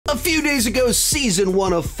A few days ago, Season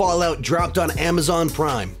 1 of Fallout dropped on Amazon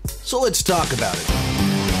Prime, so let's talk about it.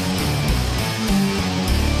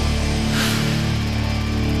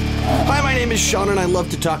 Hi, my name is Sean, and I love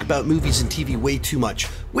to talk about movies and TV way too much.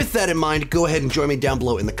 With that in mind, go ahead and join me down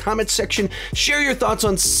below in the comments section, share your thoughts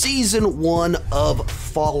on Season 1 of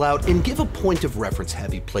Fallout, and give a point of reference.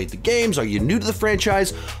 Have you played the games? Are you new to the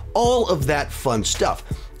franchise? All of that fun stuff.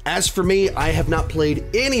 As for me, I have not played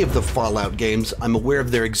any of the Fallout games. I'm aware of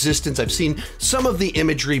their existence. I've seen some of the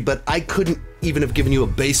imagery, but I couldn't even have given you a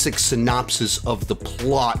basic synopsis of the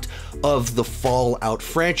plot of the Fallout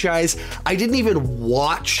franchise. I didn't even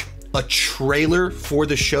watch a trailer for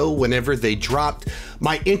the show whenever they dropped.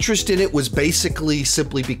 My interest in it was basically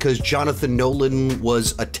simply because Jonathan Nolan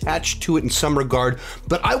was attached to it in some regard,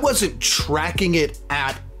 but I wasn't tracking it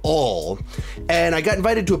at all. And I got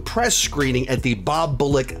invited to a press screening at the Bob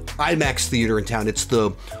Bullock IMAX theater in town. It's the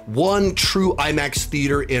one true IMAX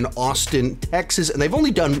theater in Austin, Texas, and they've only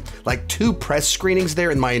done like 2 press screenings there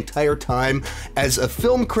in my entire time as a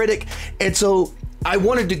film critic. And so I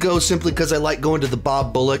wanted to go simply because I like going to the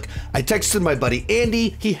Bob Bullock. I texted my buddy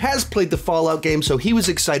Andy. He has played the Fallout game, so he was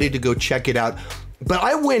excited to go check it out. But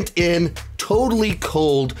I went in totally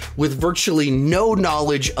cold with virtually no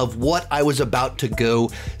knowledge of what I was about to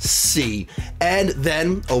go see. And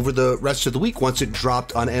then over the rest of the week, once it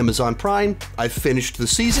dropped on Amazon Prime, I finished the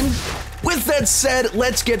season. With that said,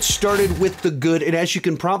 let's get started with the good. And as you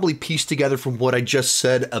can probably piece together from what I just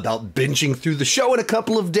said about binging through the show in a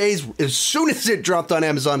couple of days, as soon as it dropped on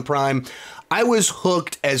Amazon Prime, I was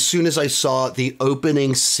hooked as soon as I saw the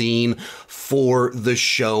opening scene for the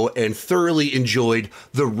show and thoroughly enjoyed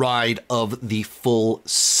the ride of the full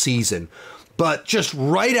season. But just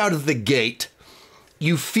right out of the gate,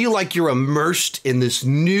 you feel like you're immersed in this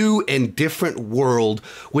new and different world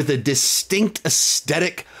with a distinct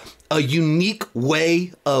aesthetic, a unique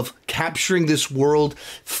way of capturing this world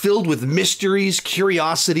filled with mysteries,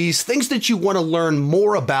 curiosities, things that you want to learn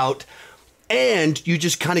more about. And you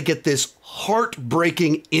just kind of get this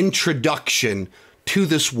heartbreaking introduction to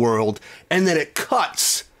this world, and then it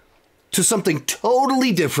cuts to something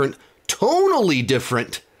totally different, tonally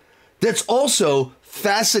different, that's also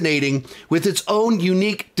fascinating with its own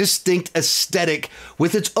unique, distinct aesthetic,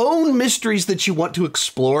 with its own mysteries that you want to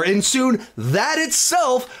explore, and soon that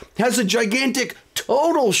itself has a gigantic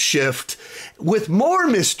tonal shift with more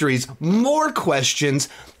mysteries, more questions.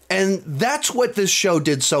 And that's what this show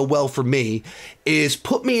did so well for me, is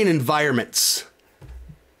put me in environments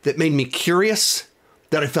that made me curious,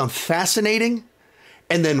 that I found fascinating,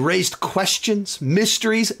 and then raised questions,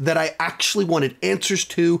 mysteries that I actually wanted answers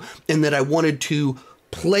to, and that I wanted to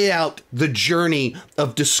play out the journey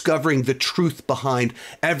of discovering the truth behind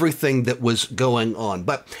everything that was going on.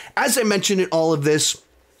 But as I mentioned in all of this,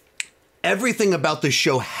 everything about the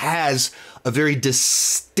show has a very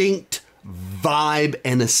distinct vibe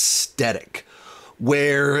and aesthetic,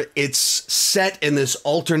 where it's set in this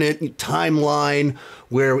alternate timeline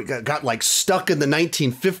where we got like stuck in the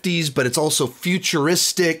 1950s, but it's also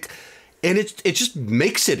futuristic, and it just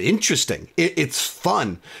makes it interesting. It's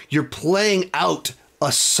fun. You're playing out a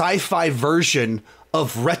sci-fi version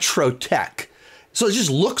of retro tech. So it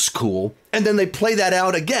just looks cool. And then they play that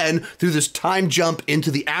out again through this time jump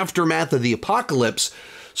into the aftermath of the apocalypse.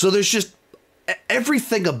 So there's just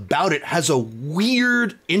everything about it has a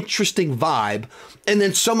weird, interesting vibe, and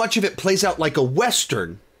then so much of it plays out like a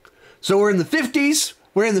Western. So we're in the 50s,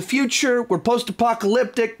 we're in the future, we're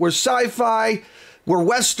post-apocalyptic, we're sci-fi, we're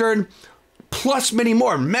Western, plus many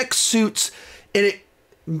more mech suits, and it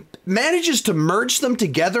manages to merge them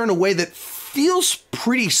together in a way that feels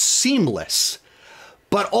pretty seamless,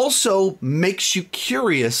 but also makes you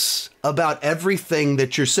curious about everything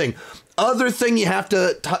that you're seeing. Other thing you have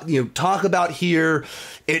to talk about here,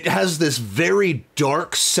 it has this very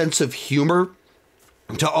dark sense of humor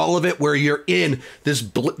to all of it, where you're in this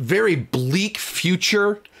very bleak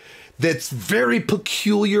future that's very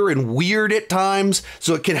peculiar and weird at times.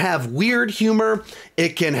 So it can have weird humor. It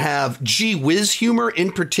can have gee whiz humor,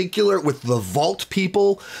 in particular with the Vault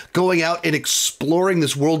people going out and exploring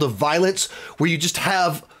this world of violence, where you just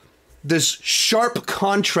have this sharp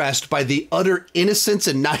contrast by the utter innocence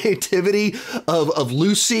and naivety of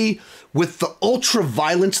Lucy with the ultra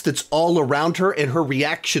violence that's all around her and her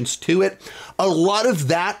reactions to it. A lot of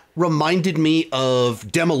that reminded me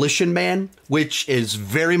of Demolition Man, which is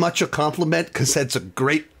very much a compliment because that's a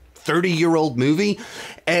great 30-year-old movie.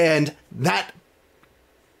 And that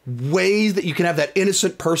way that you can have that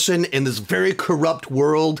innocent person in this very corrupt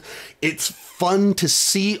world, it's fun to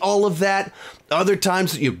see all of that. Other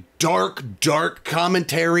times, dark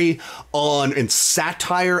commentary on and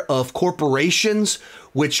satire of corporations,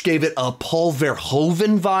 which gave it a Paul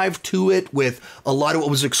Verhoeven vibe to it, with a lot of what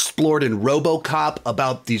was explored in RoboCop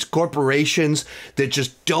about these corporations that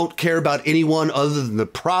just don't care about anyone other than the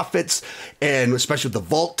profits, and especially with the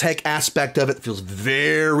vault tech aspect of it, it feels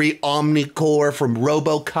very Omnicore from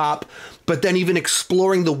RoboCop. But then even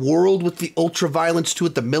exploring the world with the ultra-violence to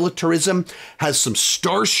it, the militarism, has some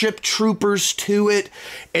Starship Troopers to it.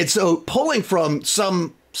 And so pulling from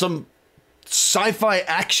some sci-fi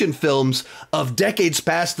action films of decades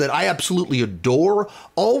past that I absolutely adore,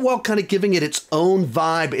 all while kind of giving it its own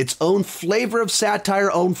vibe, its own flavor of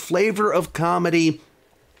satire, own flavor of comedy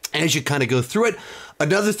as you kind of go through it.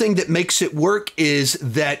 Another thing that makes it work is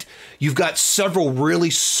that you've got several really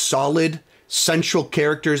solid central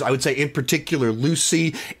characters. I would say in particular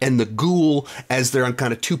Lucy and the ghoul, as they're on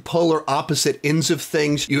kind of two polar opposite ends of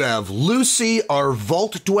things. You have Lucy, our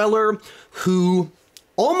vault dweller, who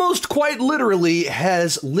almost quite literally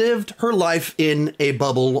has lived her life in a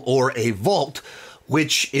bubble or a vault,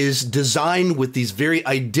 which is designed with these very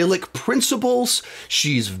idyllic principles.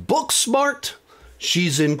 She's book smart.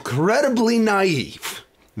 She's incredibly naive,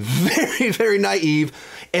 very, very naive,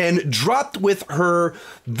 and dropped with her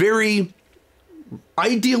very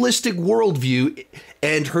idealistic worldview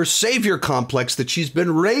and her savior complex that she's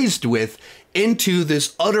been raised with into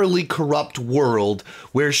this utterly corrupt world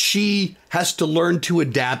where she has to learn to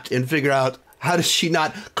adapt and figure out how does she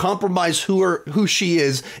not compromise who she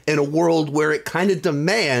is in a world where it kind of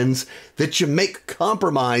demands that you make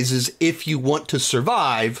compromises if you want to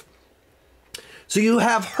survive. So you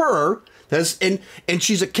have her, and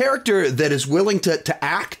she's a character that is willing to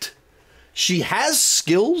act. She has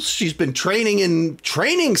skills. She's been training in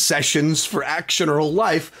training sessions for action her whole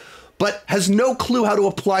life, but has no clue how to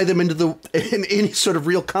apply them in any sort of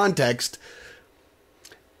real context.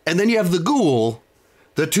 And then you have the ghoul,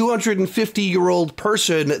 the 250-year-old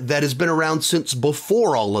person that has been around since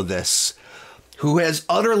before all of this, who has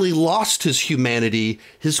utterly lost his humanity,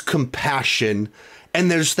 his compassion. And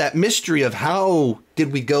there's that mystery of how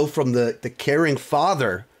did we go from the caring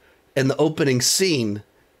father in the opening scene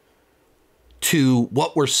to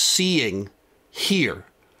what we're seeing here.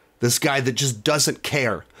 This guy that just doesn't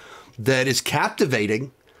care, that is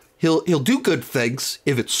captivating. He'll do good things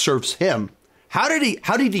if it serves him. How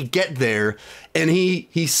did he get there? And he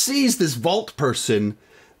sees this vault person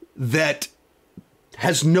that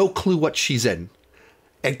has no clue what she's in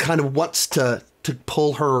and kind of wants to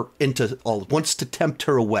pull her into wants to tempt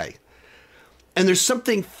her away. And there's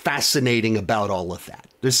something fascinating about all of that.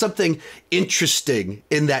 There's something interesting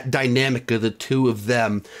in that dynamic of the two of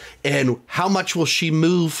them, and how much will she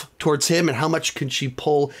move towards him and how much can she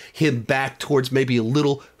pull him back towards maybe a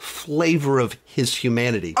little flavor of his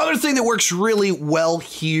humanity. Other thing that works really well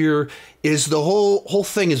here is the whole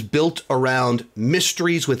thing is built around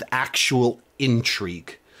mysteries with actual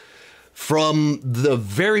intrigue. From the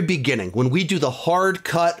very beginning, when we do the hard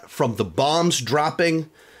cut from the bombs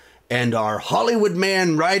dropping and our Hollywood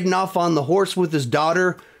man riding off on the horse with his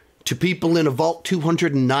daughter to people in a vault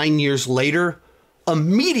 209 years later,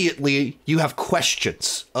 immediately you have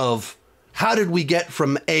questions of how did we get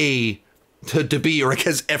from A to B, or I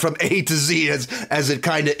guess from A to Z as it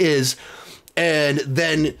kind of is. And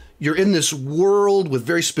then you're in this world with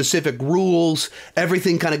very specific rules.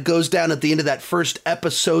 Everything kind of goes down at the end of that first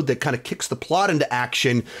episode that kind of kicks the plot into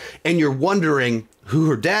action. And you're wondering who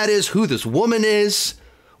her dad is, who this woman is.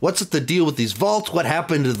 What's the deal with these vaults? What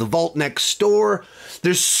happened to the vault next door?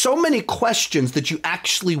 There's so many questions that you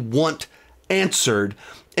actually want answered.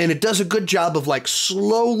 And it does a good job of like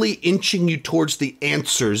slowly inching you towards the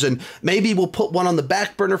answers. And maybe we'll put one on the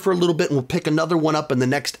back burner for a little bit and we'll pick another one up in the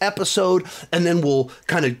next episode. And then we'll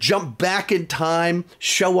kind of jump back in time,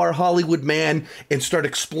 show our Hollywood man, and start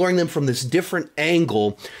exploring them from this different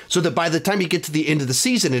angle. So that by the time you get to the end of the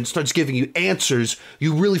season and it starts giving you answers,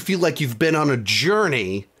 you really feel like you've been on a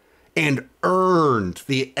journey and earned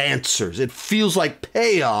the answers. It feels like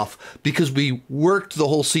payoff because we worked the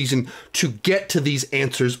whole season to get to these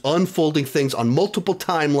answers, unfolding things on multiple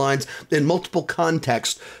timelines in multiple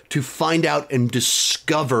contexts to find out and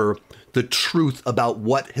discover the truth about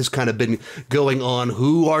what has kind of been going on.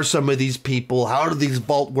 Who are some of these people? How do these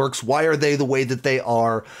vault works? Why are they the way that they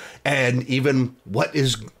are? And even what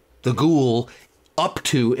is the ghoul up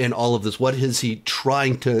to in all of this? What is he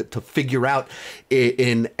trying to figure out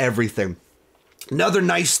in everything? Another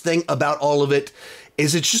nice thing about all of it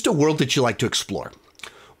is it's just a world that you like to explore,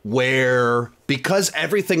 where because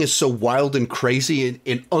everything is so wild and crazy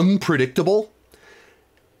and unpredictable,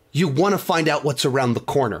 you want to find out what's around the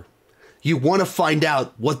corner. You want to find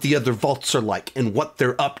out what the other vaults are like and what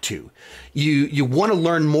they're up to. You want to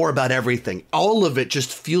learn more about everything. All of it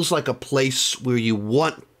just feels like a place where you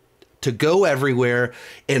want to go everywhere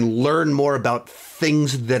and learn more about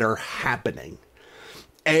things that are happening.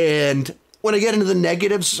 And when I get into the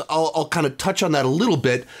negatives, I'll kind of touch on that a little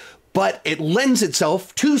bit, but it lends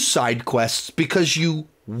itself to side quests because you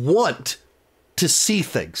want to see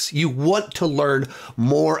things. You want to learn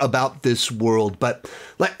more about this world. But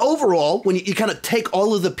like overall, when you kind of take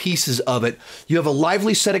all of the pieces of it, you have a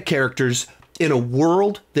lively set of characters in a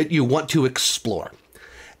world that you want to explore.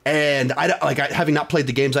 And having not played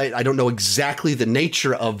the games, I don't know exactly the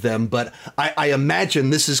nature of them, but I imagine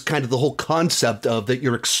this is kind of the whole concept of that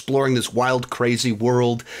you're exploring this wild, crazy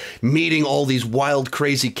world, meeting all these wild,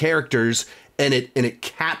 crazy characters, and it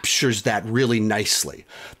captures that really nicely.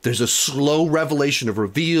 There's a slow revelation of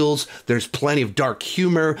reveals. There's plenty of dark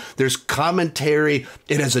humor. There's commentary.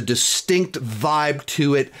 It has a distinct vibe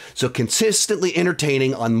to it. So consistently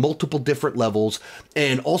entertaining on multiple different levels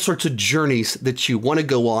and all sorts of journeys that you want to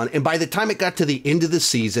go on. And by the time it got to the end of the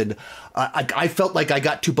season, I felt like I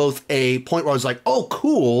got to both a point where I was like, oh,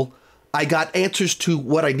 cool. I got answers to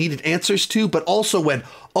what I needed answers to, but also went,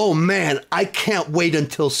 oh man, I can't wait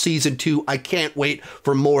until season 2. I can't wait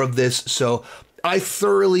for more of this. So I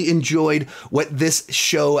thoroughly enjoyed what this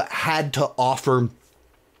show had to offer,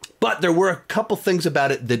 but there were a couple things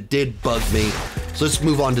about it that did bug me. So let's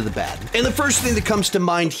move on to the bad. And the first thing that comes to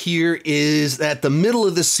mind here is that the middle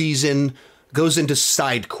of the season goes into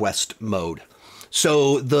side quest mode.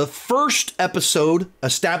 So the first episode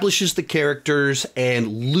establishes the characters and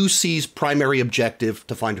Lucy's primary objective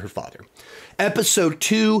to find her father. Episode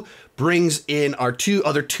 2 brings in our two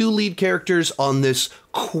lead characters on this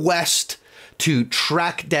quest to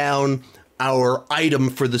track down our item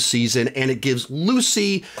for the season, and it gives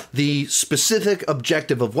Lucy the specific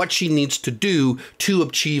objective of what she needs to do to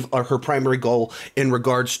achieve her primary goal in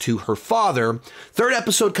regards to her father. Third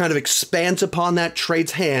episode kind of expands upon that,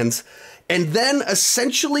 trades hands. And then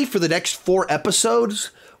essentially for the next 4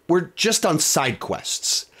 episodes, we're just on side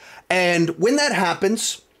quests. And when that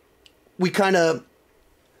happens, we kind of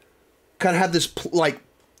have this, like,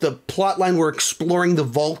 the plot line, we're exploring the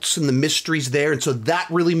vaults and the mysteries there. And so that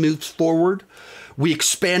really moves forward. We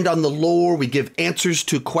expand on the lore. We give answers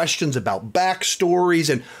to questions about backstories,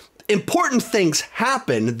 and important things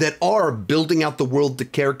happen that are building out the world, the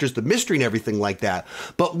characters, the mystery, and everything like that.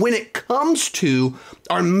 But when it comes to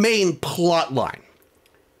our main plot line,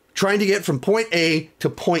 trying to get from point A to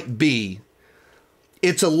point B,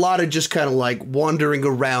 it's a lot of just kind of like wandering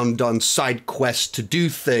around on side quests to do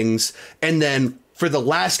things. And then for the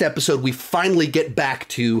last episode, we finally get back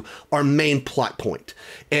to our main plot point.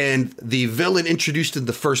 And the villain introduced in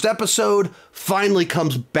the first episode finally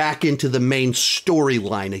comes back into the main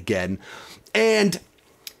storyline again. And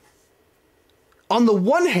on the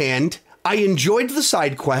one hand, I enjoyed the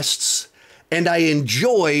side quests and I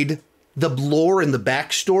enjoyed the lore and the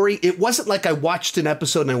backstory. It wasn't like I watched an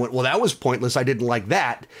episode and I went, well, that was pointless. I didn't like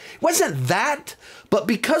that. It wasn't that, but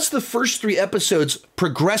because the first 3 episodes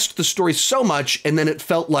progressed the story so much, and then it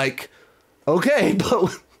felt like, okay,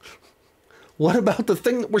 but what about the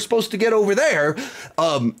thing that we're supposed to get over there?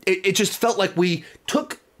 It just felt like we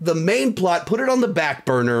took the main plot, put it on the back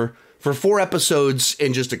burner for 4 episodes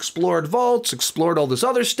and just explored vaults, explored all this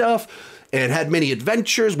other stuff, and had many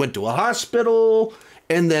adventures, went to a hospital,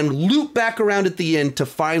 and then loop back around at the end to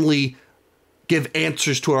finally give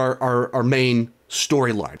answers to our main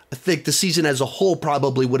storyline. I think the season as a whole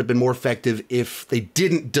probably would have been more effective if they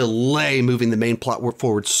didn't delay moving the main plot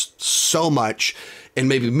forward so much, and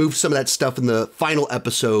maybe move some of that stuff in the final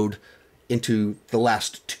episode into the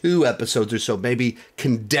last 2 episodes or so. Maybe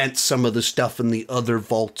condense some of the stuff in the other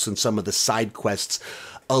vaults and some of the side quests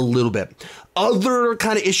a little bit. Other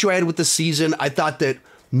kind of issue I had with the season, I thought that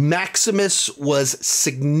Maximus was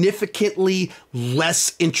significantly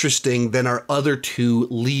less interesting than our other 2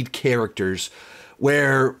 lead characters,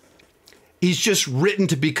 where he's just written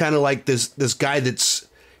to be kind of like this guy that's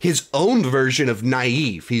his own version of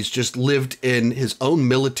naive. He's just lived in his own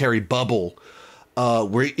military bubble,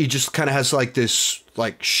 where he just kind of has like this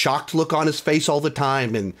like shocked look on his face all the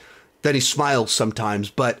time, and then he smiles sometimes,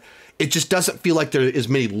 but it just doesn't feel like there is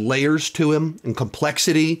many layers to him and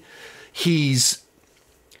complexity. He's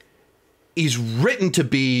written to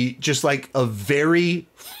be just like a very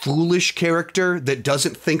foolish character that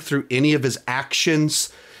doesn't think through any of his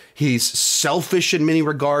actions. He's selfish in many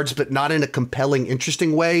regards, but not in a compelling,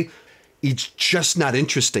 interesting way. He's just not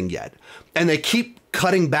interesting yet. And they keep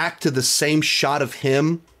cutting back to the same shot of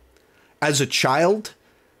him as a child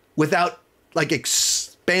without like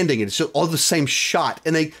expanding it. It's all the same shot.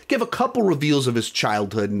 And they give a couple reveals of his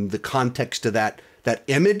childhood and the context of that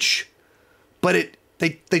image, but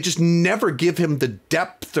they just never give him the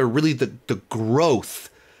depth or really the growth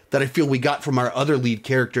that I feel we got from our other lead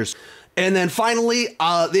characters. And then finally,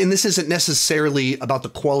 and this isn't necessarily about the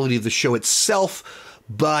quality of the show itself,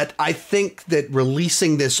 but I think that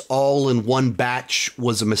releasing this all in one batch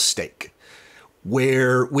was a mistake.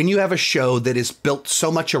 Where when you have a show that is built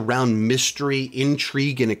so much around mystery,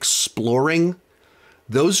 intrigue, and exploring,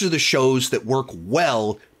 those are the shows that work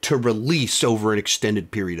well to release over an extended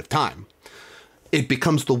period of time. It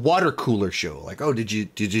becomes the water cooler show. Like, oh, did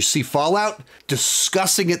you see Fallout?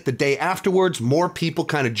 Discussing it the day afterwards. More people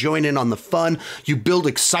kind of join in on the fun. You build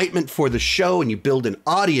excitement for the show and you build an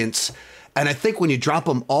audience. And I think when you drop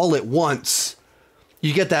them all at once,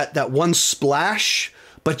 you get that one splash,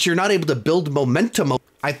 but you're not able to build momentum.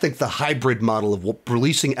 I think the hybrid model of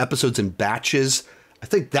releasing episodes in batches, I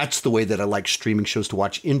think that's the way that I like streaming shows to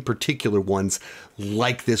watch, in particular ones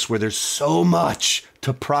like this, where there's so much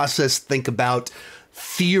to process, think about,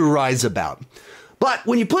 theorize about. But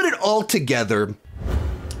when you put it all together,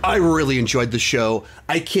 I really enjoyed the show.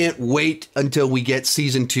 I can't wait until we get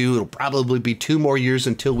season 2. It'll probably be 2 more years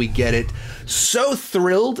until we get it. So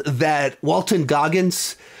thrilled that Walton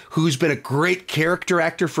Goggins, who's been a great character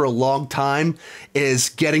actor for a long time, is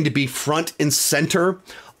getting to be front and center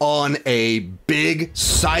on a big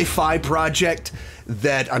sci-fi project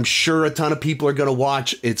that I'm sure a ton of people are going to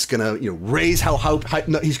watch. It's going to, raise how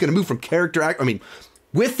he's going to move from character actor. I mean,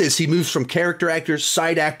 with this, he moves from character actor,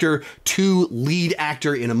 side actor, to lead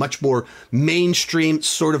actor in a much more mainstream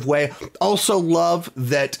sort of way. Also love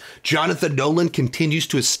that Jonathan Nolan continues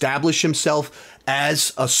to establish himself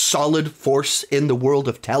as a solid force in the world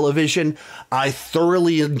of television. I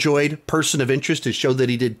thoroughly enjoyed Person of Interest, a show that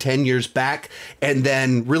he did 10 years back, and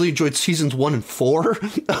then really enjoyed seasons 1 and 4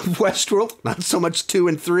 of Westworld. Not so much 2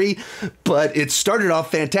 and 3, but it started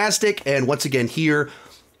off fantastic. And once again here,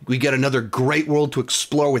 we get another great world to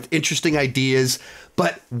explore with interesting ideas,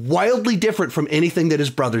 but wildly different from anything that his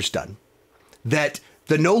brother's done. That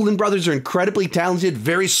the Nolan brothers are incredibly talented,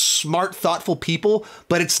 very smart, thoughtful people,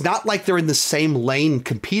 but it's not like they're in the same lane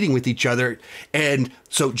competing with each other. And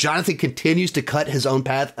so Jonathan continues to cut his own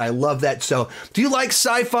path. I love that. So do you like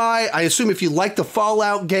sci-fi? I assume if you like the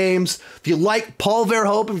Fallout games, if you like Paul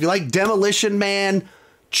Verhoeven, if you like Demolition Man,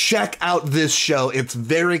 check out this show. It's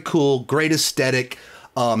very cool, great aesthetic.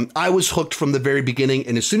 I was hooked from the very beginning,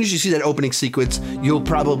 and as soon as you see that opening sequence, you'll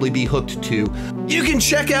probably be hooked too. You can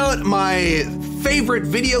check out my favorite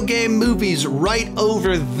video game movies right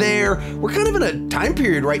over there. We're kind of in a time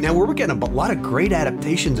period right now where we're getting a lot of great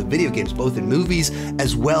adaptations of video games, both in movies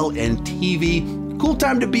as well and TV. Cool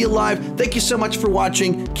time to be alive. Thank you so much for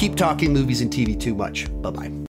watching. Keep talking movies and TV too much. Bye-bye.